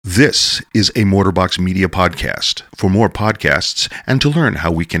This is a Mortarbox Media podcast. For more podcasts and to learn how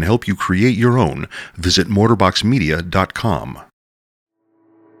we can help you create your own, visit mortarboxmedia.com.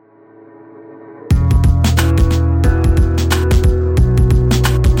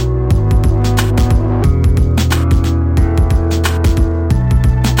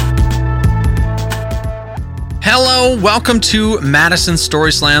 Hello, welcome to Madison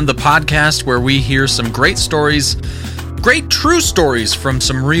Story Slam, the podcast where we hear some great stories, great true stories from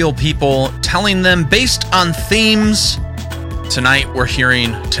some real people, telling them based on themes. Tonight,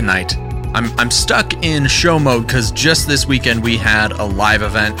 I'm stuck in show mode because just this weekend we had a live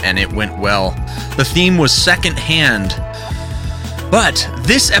event and it went well. The theme was secondhand. But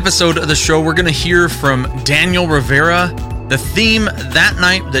this episode of the show, we're going to hear from Daniel Rivera. The theme that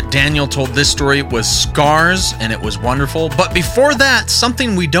night that Daniel told this story was scars, and it was wonderful. But before that,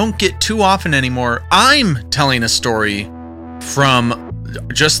 something we don't get too often anymore. I'm telling a story from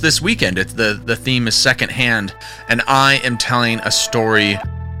just this weekend. The theme is secondhand, and I am telling a story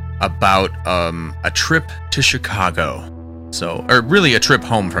about a trip to Chicago. Or really a trip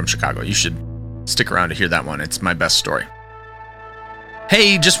home from Chicago. You should stick around to hear that one. It's my best story.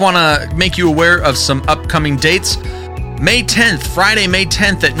 Hey, just want to make you aware of some upcoming dates. May 10th, Friday, May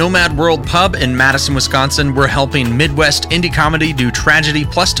 10th at Nomad World Pub in Madison, Wisconsin. We're helping Midwest Indie Comedy do tragedy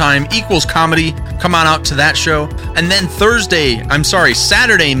plus time equals comedy. Come on out to that show. And then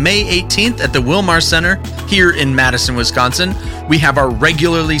Saturday, May 18th at the Wilmar Center here in Madison, Wisconsin. We have our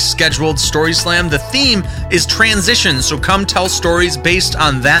regularly scheduled Story Slam. The theme is transition, so come tell stories based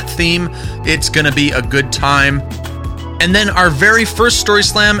on that theme. It's going to be a good time. And then our very first Story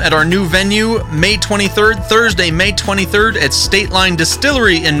Slam at our new venue, May 23rd, Thursday, May 23rd at State Line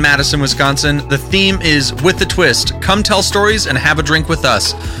Distillery in Madison, Wisconsin. The theme is With the Twist. Come tell stories and have a drink with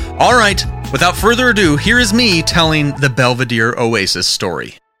us. All right, without further ado, here is me telling the Belvedere Oasis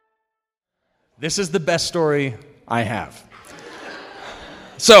story. This is the best story I have.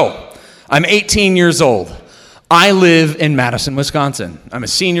 So, I'm 18 years old. I live in Madison, Wisconsin. I'm a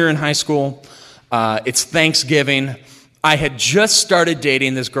senior in high school. It's Thanksgiving. I had just started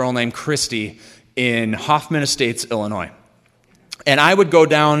dating this girl named Christy in Hoffman Estates, Illinois. And I would go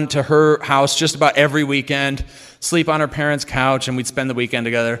down to her house just about every weekend, sleep on her parents' couch, and we'd spend the weekend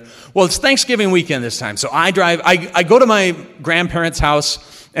together. Well, it's Thanksgiving weekend this time, so I go to my grandparents'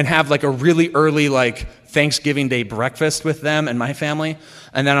 house and have like a really early Thanksgiving Day breakfast with them and my family.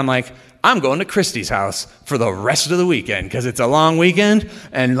 And then I'm going to Christy's house for the rest of the weekend because it's a long weekend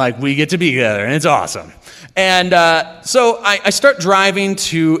and we get to be together and it's awesome. And so I start driving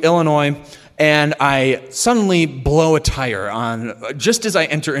to Illinois and I suddenly blow a tire just as I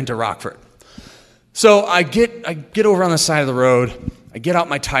enter into Rockford. So I get over on the side of the road, I get out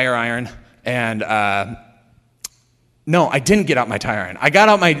my tire iron and no, I didn't get out my tire iron. I got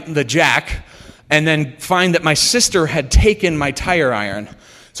out the jack and then find that my sister had taken my tire iron.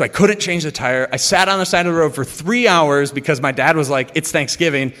 So I couldn't change the tire. I sat on the side of the road for 3 hours because my dad was like, it's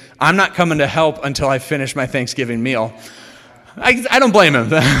Thanksgiving. I'm not coming to help until I finish my Thanksgiving meal. I don't blame him.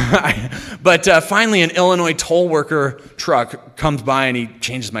 But finally an Illinois toll worker truck comes by and he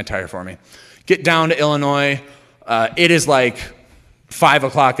changes my tire for me. Get down to Illinois. It is 5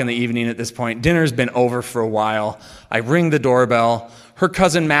 o'clock in the evening at this point. Dinner's been over for a while. I ring the doorbell. Her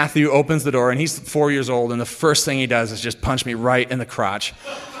cousin Matthew opens the door, and he's 4 years old, and the first thing he does is just punch me right in the crotch.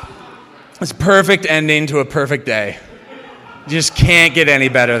 It's a perfect ending to a perfect day. You just can't get any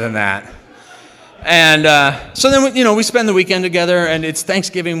better than that. And so then, we spend the weekend together, and it's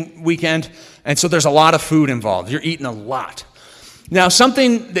Thanksgiving weekend, and so there's a lot of food involved. You're eating a lot. Now,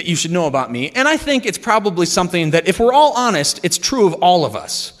 something that you should know about me, and I think it's probably something that, if we're all honest, it's true of all of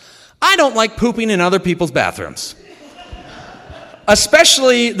us. I don't like pooping in other people's bathrooms.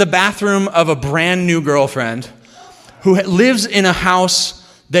 Especially the bathroom of a brand new girlfriend who lives in a house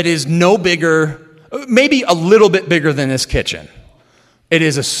that is no bigger, maybe a little bit bigger than this kitchen. It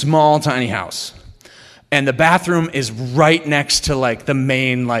is a small, tiny house. And the bathroom is right next to the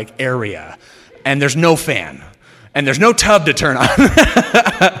main area. And there's no fan. And there's no tub to turn on.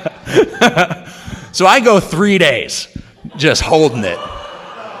 So I go 3 days just holding it.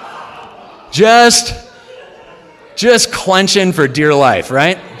 Just clenching for dear life,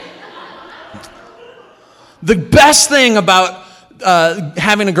 right? The best thing about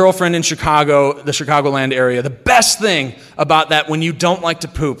having a girlfriend in Chicago, the Chicagoland area, the best thing about that when you don't like to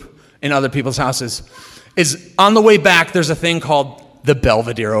poop in other people's houses is on the way back there's a thing called the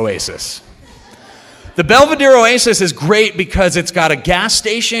Belvedere Oasis. The Belvedere Oasis is great because it's got a gas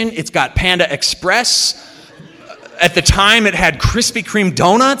station, it's got Panda Express. At the time it had Krispy Kreme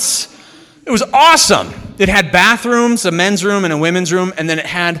donuts. It was awesome. It had bathrooms, a men's room and a women's room, and then it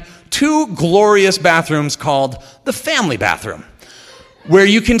had 2 glorious bathrooms called the family bathroom, where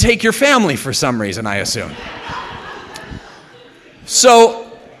you can take your family for some reason, I assume. So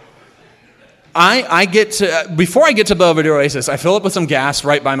before I get to Belvedere Oasis, I fill up with some gas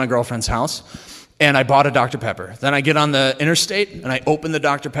right by my girlfriend's house, and I bought a Dr. Pepper. Then I get on the interstate, and I open the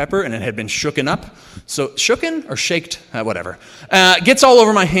Dr. Pepper, and it had been shooken up. So shooken or shaked? Whatever. Gets all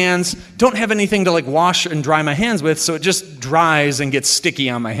over my hands. Don't have anything to wash and dry my hands with, so it just dries and gets sticky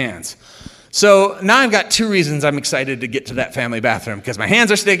on my hands. So now I've got 2 reasons I'm excited to get to that family bathroom, because my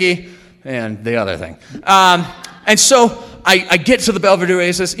hands are sticky, and the other thing. And so I get to the Belvedere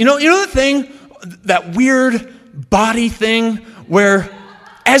Oasis. You know the thing, that weird body thing where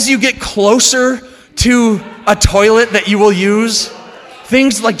as you get closer to a toilet that you will use,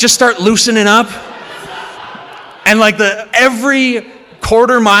 things just start loosening up. And every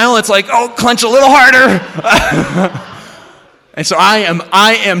quarter mile, it's clench a little harder. And so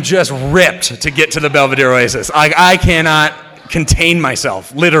I am just ripped to get to the Belvedere Oasis. I cannot contain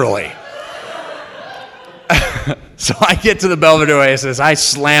myself, literally. So I get to the Belvedere Oasis, I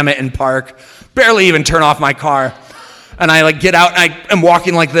slam it and park, barely even turn off my car, and I get out and I am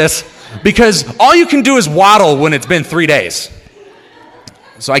walking like this, because all you can do is waddle when it's been 3 days.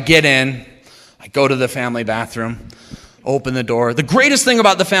 So I get in, I go to the family bathroom, open the door. The greatest thing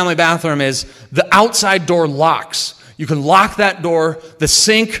about the family bathroom is the outside door locks. You can lock that door, the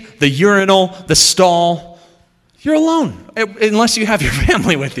sink, the urinal, the stall. You're alone, unless you have your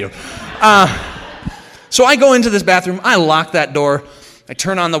family with you. So I go into this bathroom, I lock that door, I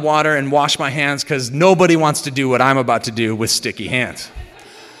turn on the water and wash my hands, because nobody wants to do what I'm about to do with sticky hands.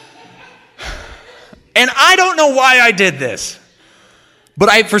 And I don't know why I did this, but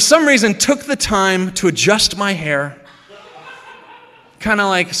I, for some reason, took the time to adjust my hair, kind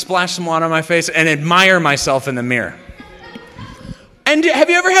of splash some water on my face, and admire myself in the mirror. And have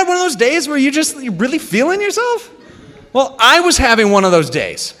you ever had one of those days where you're really feeling yourself? Well, I was having one of those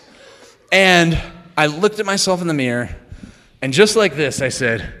days. And I looked at myself in the mirror, and just like this, I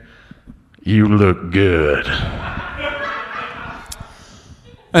said, "You look good."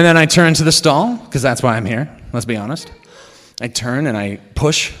 And then I turned to the stall, because that's why I'm here, let's be honest. I turn and I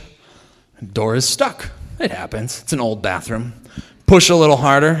push. The door is stuck. It happens. It's an old bathroom. Push a little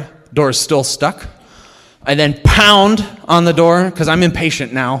harder. Door is still stuck. I then pound on the door, because I'm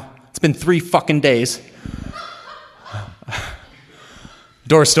impatient now. It's been 3 fucking days.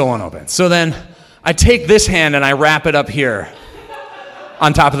 Door still won't open. So then I take this hand and I wrap it up here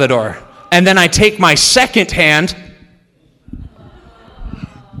on top of the door. And then I take my second hand,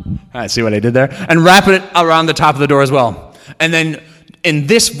 see what I did there? And wrap it around the top of the door as well. And then in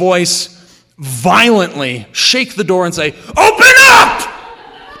this voice, violently shake the door and say, "Open up!"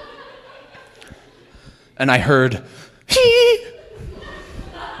 And I heard, "Hee."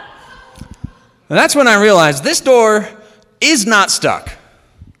 And that's when I realized this door is not stuck.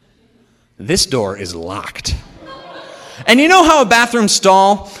 This door is locked. And you know how a bathroom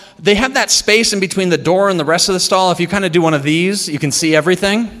stall, they have that space in between the door and the rest of the stall? If you kind of do one of these, you can see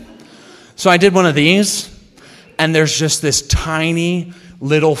everything. So I did one of these, and there's just this tiny,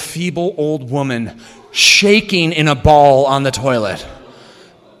 little, feeble old woman shaking in a ball on the toilet.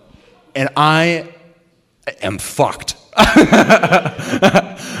 And I am fucked.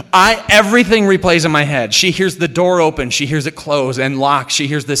 Everything replays in my head. She hears the door open, she hears it close and lock. She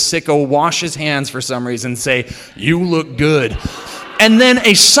hears this sicko wash his hands for some reason, say, "You look good." And then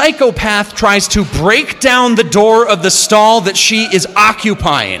a psychopath tries to break down the door of the stall that she is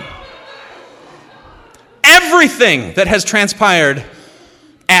occupying. Everything that has transpired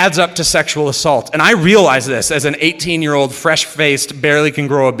adds up to sexual assault. And I realize this as an 18-year-old, fresh-faced, barely can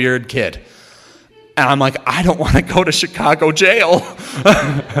grow a beard kid. And I'm like, I don't want to go to Chicago jail.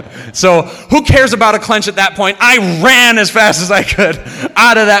 So who cares about a clench at that point? I ran as fast as I could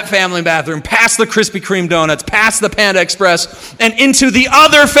out of that family bathroom, past the Krispy Kreme donuts, past the Panda Express, and into the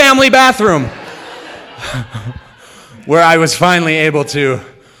other family bathroom, where I was finally able to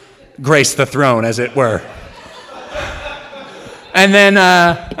grace the throne, as it were. And then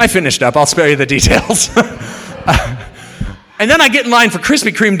I finished up. I'll spare you the details. And then I get in line for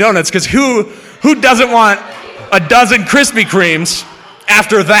Krispy Kreme donuts, because who doesn't want a dozen Krispy Kremes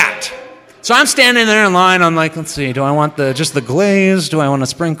after that? So I'm standing there in line. I'm like, let's see, do I want just the glazed? Do I want a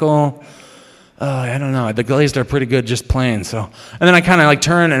sprinkle? I don't know. The glazed are pretty good just plain. So, and then I kind of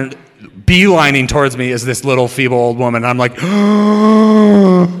turn, and beelining towards me is this little feeble old woman. I'm like,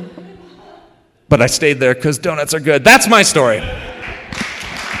 but I stayed there because donuts are good. That's my story.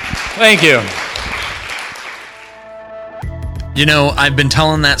 Thank you. You know, I've been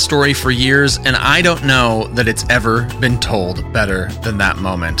telling that story for years, and I don't know that it's ever been told better than that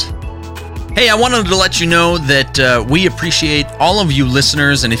moment. Hey, I wanted to let you know that we appreciate all of you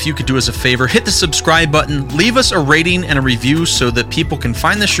listeners, and if you could do us a favor, hit the subscribe button, leave us a rating and a review so that people can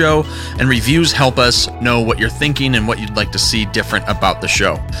find the show, and reviews help us know what you're thinking and what you'd like to see different about the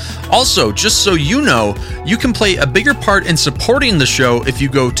show. Also, just so you know, you can play a bigger part in supporting the show if you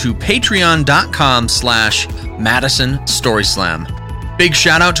go to patreon.com/Madison StorySlam. Big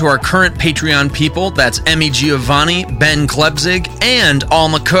shout out to our current Patreon people. That's Emmy Giovanni, Ben Klebzig, and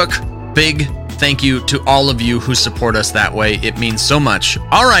Alma Cook. Big thank you to all of you who support us that way. It means so much.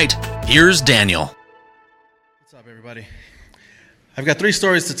 All right, here's Daniel. What's up, everybody? I've got 3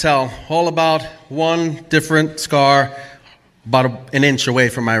 stories to tell, all about one different scar about an inch away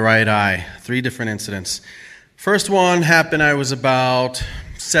from my right eye. 3 different incidents. First one happened, I was about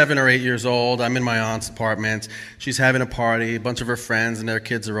 7 or 8 years old. I'm in my aunt's apartment. She's having a party. A bunch of her friends and their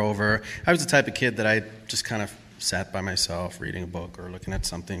kids are over. I was the type of kid that I just kind of sat by myself reading a book or looking at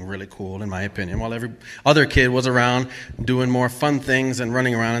something really cool, in my opinion, while every other kid was around doing more fun things and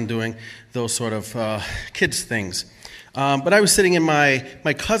running around and doing those sort of kids things. But I was sitting in my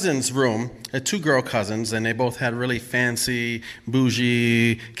cousin's room, 2 girl cousins, and they both had really fancy,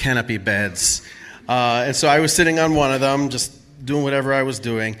 bougie canopy beds. And so I was sitting on one of them, just doing whatever I was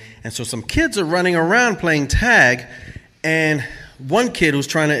doing. And so some kids are running around playing tag, and one kid who's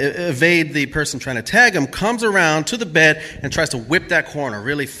trying to evade the person trying to tag him comes around to the bed and tries to whip that corner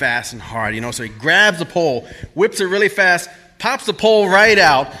really fast and hard, so he grabs the pole, whips it really fast, pops the pole right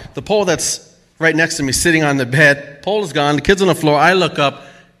out, the pole that's right next to me sitting on the bed, pole is gone, the kid's on the floor, I look up,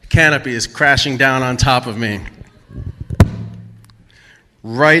 canopy is crashing down on top of me.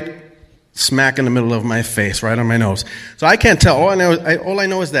 Right smack in the middle of my face, right on my nose. So I can't tell. All I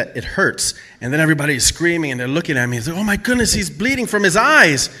know is that it hurts. And then everybody's screaming and they're looking at me. It's like, oh my goodness, he's bleeding from his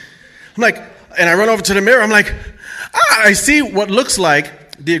eyes. I'm like, and I run over to the mirror. I'm like, I see what looks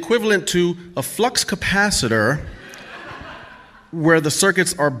like the equivalent to a flux capacitor where the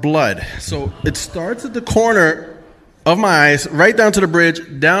circuits are blood. So it starts at the corner of my eyes, right down to the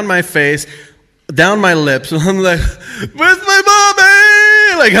bridge, down my face, down my lips. And I'm like, where's my mommy?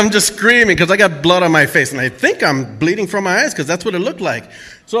 Like, I'm just screaming because I got blood on my face. And I think I'm bleeding from my eyes because that's what it looked like.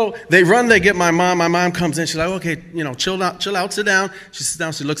 So they run, they get my mom. My mom comes in. She's like, okay, chill out, sit down. She sits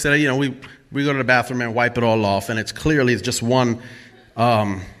down. She looks at it. We go to the bathroom and wipe it all off. And it's clearly just one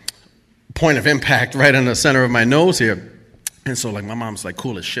point of impact right in the center of my nose here. And so, my mom's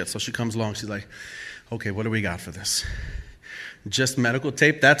cool as shit. So she comes along. She's like, okay, what do we got for this? Just medical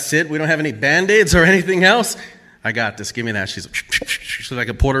tape, that's it? We don't have any Band-Aids or anything else? I got this, give me that. She's like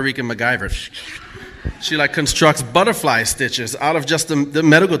a Puerto Rican MacGyver. She constructs butterfly stitches out of just the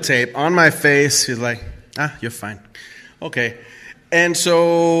medical tape on my face. She's like, you're fine. Okay. And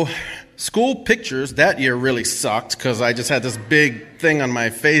so school pictures that year really sucked because I just had this big thing on my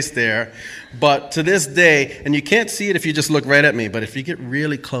face there. But to this day, and you can't see it if you just look right at me, but if you get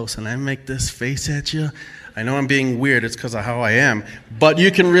really close and I make this face at you, I know I'm being weird, it's because of how I am, but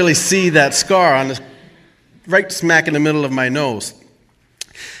you can really see that scar on the right smack in the middle of my nose.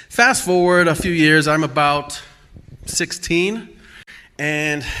 Fast forward a few years, I'm about 16,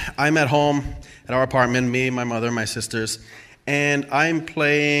 and I'm at home at our apartment, me, my mother, my sisters, and I'm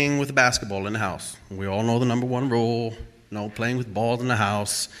playing with a basketball in the house. We all know the number 1 rule, no playing with balls in the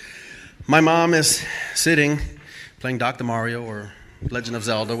house. My mom is sitting, playing Dr. Mario or Legend of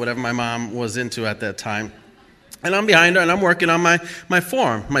Zelda, whatever my mom was into at that time. And I'm behind her, and I'm working on my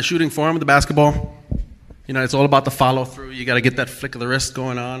form, my shooting form with the basketball. It's all about the follow-through. You got to get that flick of the wrist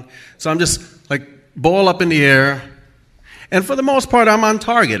going on. So I'm just, ball up in the air. And for the most part, I'm on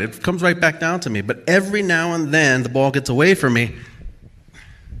target. It comes right back down to me. But every now and then, the ball gets away from me.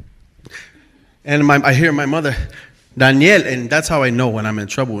 And I hear my mother, Daniel, and that's how I know when I'm in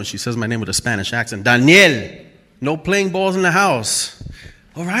trouble, when she says my name with a Spanish accent. Daniel, no playing balls in the house.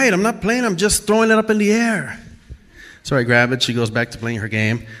 All right, I'm not playing. I'm just throwing it up in the air. So I grab it. She goes back to playing her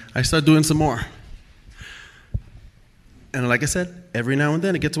game. I start doing some more. And like I said, every now and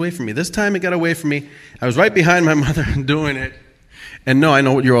then it gets away from me. This time it got away from me. I was right behind my mother doing it. And no, I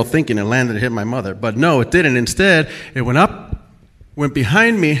know what you're all thinking. It landed and hit my mother. But no, it didn't. Instead, it went up, went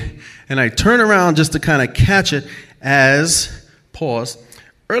behind me, and I turned around just to kind of catch it as, pause,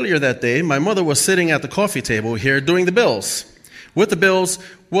 earlier that day, my mother was sitting at the coffee table here doing the bills. With the bills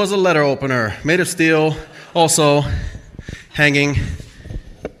was a letter opener made of steel, also hanging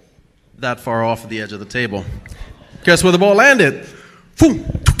that far off the edge of the table. Guess where the ball landed? Boom.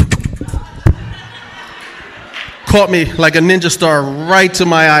 Caught me like a ninja star right to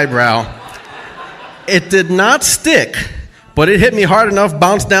my eyebrow. It did not stick, But it hit me hard enough,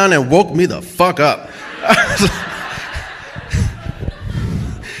 bounced down, and woke me the fuck up.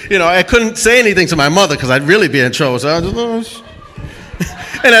 I couldn't say anything to my mother because I'd really be in trouble. So I was just,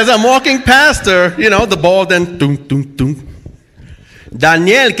 and as I'm walking past her, the ball then, dunk, dunk, dunk.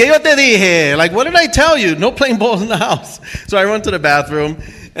 Daniel, ¿qué yo te dije? Like, what did I tell you? No playing balls in the house. So I run to the bathroom,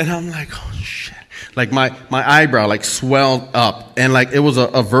 and I'm like, oh, shit. Like, my eyebrow, like, swelled up. And, like, it was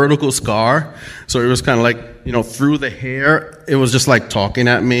a vertical scar. So it was kind of like, through the hair. It was just, like, talking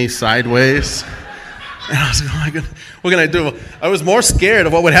at me sideways. And I was like, oh, my God, what can I do? I was more scared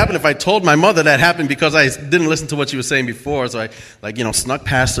of what would happen if I told my mother that happened because I didn't listen to what she was saying before. So I, snuck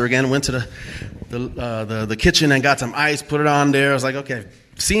past her again, went to the kitchen and got some ice, put it on there. I was like, okay,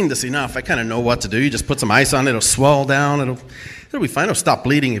 I've seen this enough. I kind of know what to do. You just put some ice on it, it'll swell down, it'll be fine. It'll stop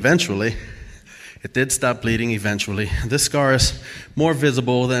bleeding eventually. It did stop bleeding eventually. This scar is more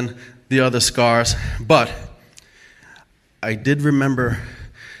visible than the other scars, but I did remember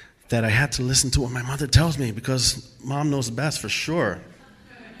that I had to listen to what my mother tells me because Mom knows best for sure.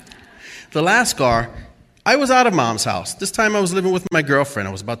 The last scar, I was out of Mom's house. This time I was living with my girlfriend.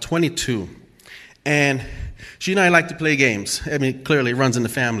 I was about 22. And she and I like to play games. I mean, clearly it runs in the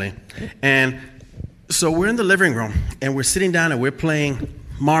family. And so we're in the living room, and we're sitting down, and we're playing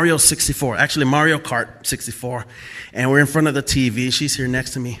Mario 64. Actually, Mario Kart 64. And we're in front of the TV. She's here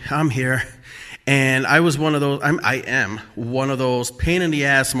next to me. I'm here. And I was one of those, I am one of those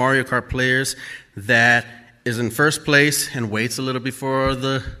pain-in-the-ass Mario Kart players that is in first place and waits a little before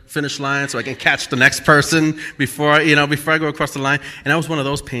the finish line so I can catch the next person before I go across the line. And I was one of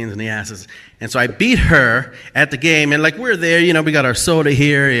those pains in the asses. And so I beat her at the game, and like we're there, we got our soda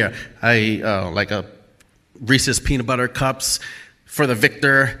here. Like a Reese's peanut butter cups for the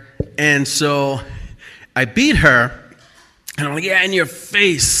victor. And so I beat her, and I'm like, yeah, in your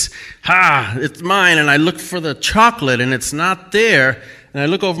face. It's mine. And I look for the chocolate, and it's not there. And I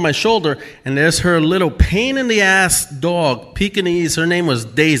look over my shoulder, and there's her little pain-in-the-ass dog, Pekingese. Her name was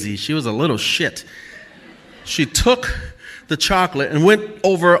Daisy. She was a little shit. She took the chocolate and went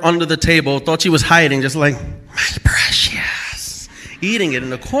over under the table, thought she was hiding, just like, my precious, eating it in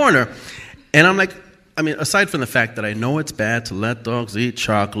the corner. And I'm like, aside from the fact that I know it's bad to let dogs eat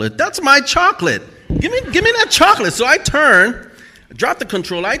chocolate, that's my chocolate. Give me that chocolate. So I turn, drop the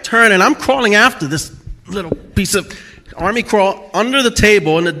control, I turn, and I'm crawling after this little piece of army crawl under the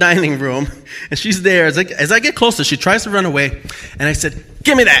table in the dining room, and she's there. As I get closer, she tries to run away, and I said,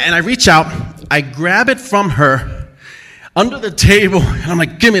 give me that. And I reach out, I grab it from her under the table, and I'm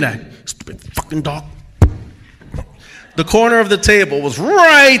like, give me that, stupid fucking dog. The corner of the table was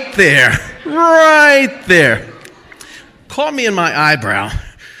right there. Caught me in my eyebrow.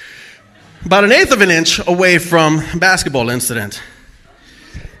 About 1/8 of an inch away from a basketball incident.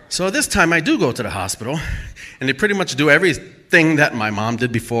 So this time I do go to the hospital, and they pretty much do everything that my mom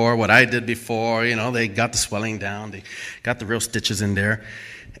did before, what I did before. They got the swelling down, they got the real stitches in there.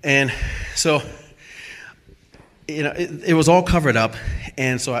 And so, it was all covered up.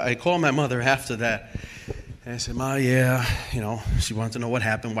 And so I called my mother after that. And I said, Ma, yeah, she wanted to know what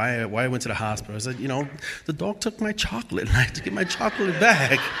happened, why I went to the hospital. I said, the dog took my chocolate, and I have to get my chocolate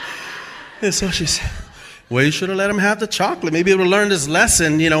back. And so she said, well, you should have let him have the chocolate. Maybe he would learn this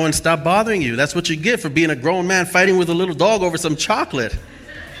lesson, and stop bothering you. That's what you get for being a grown man fighting with a little dog over some chocolate.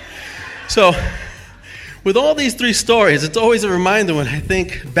 So, with all these 3 stories, it's always a reminder when I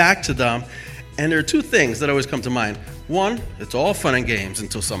think back to them. And there are 2 things that always come to mind. 1, it's all fun and games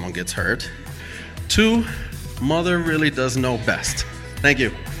until someone gets hurt. 2, mother really does know best. Thank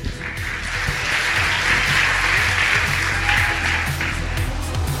you.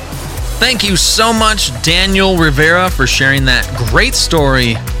 Thank you so much, Daniel Rivera, for sharing that great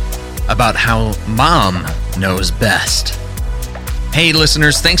story about how Mom knows best. Hey,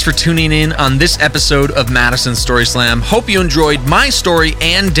 listeners, thanks for tuning in on this episode of Madison Story Slam. Hope you enjoyed my story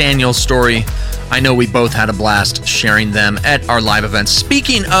and Daniel's story. I know we both had a blast sharing them at our live events.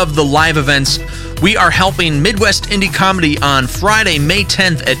 Speaking of the live events, we are helping Midwest Indie Comedy on Friday, May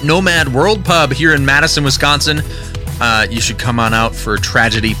 10th at Nomad World Pub here in Madison, Wisconsin. You should come on out for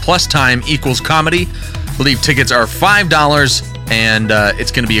Tragedy Plus Time Equals Comedy. I believe tickets are $5, and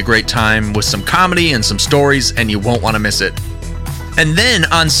it's going to be a great time with some comedy and some stories, and you won't want to miss it. And then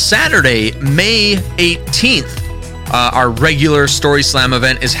on Saturday, May 18th, our regular Story Slam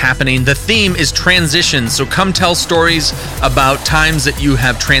event is happening. The theme is transition, so come tell stories about times that you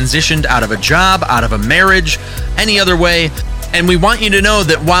have transitioned out of a job, out of a marriage, any other way. And we want you to know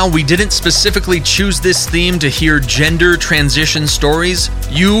that while we didn't specifically choose this theme to hear gender transition stories,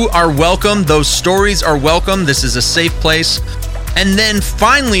 you are welcome. Those stories are welcome. This is a safe place. And then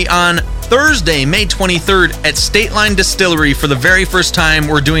finally on Thursday, May 23rd at State Line Distillery for the very first time,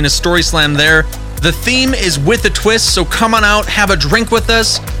 we're doing a story slam there. The theme is With a Twist, so come on out, have a drink with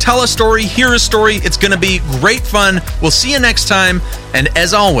us, tell a story, hear a story. It's going to be great fun. We'll see you next time. And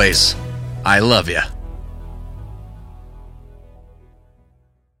as always, I love you.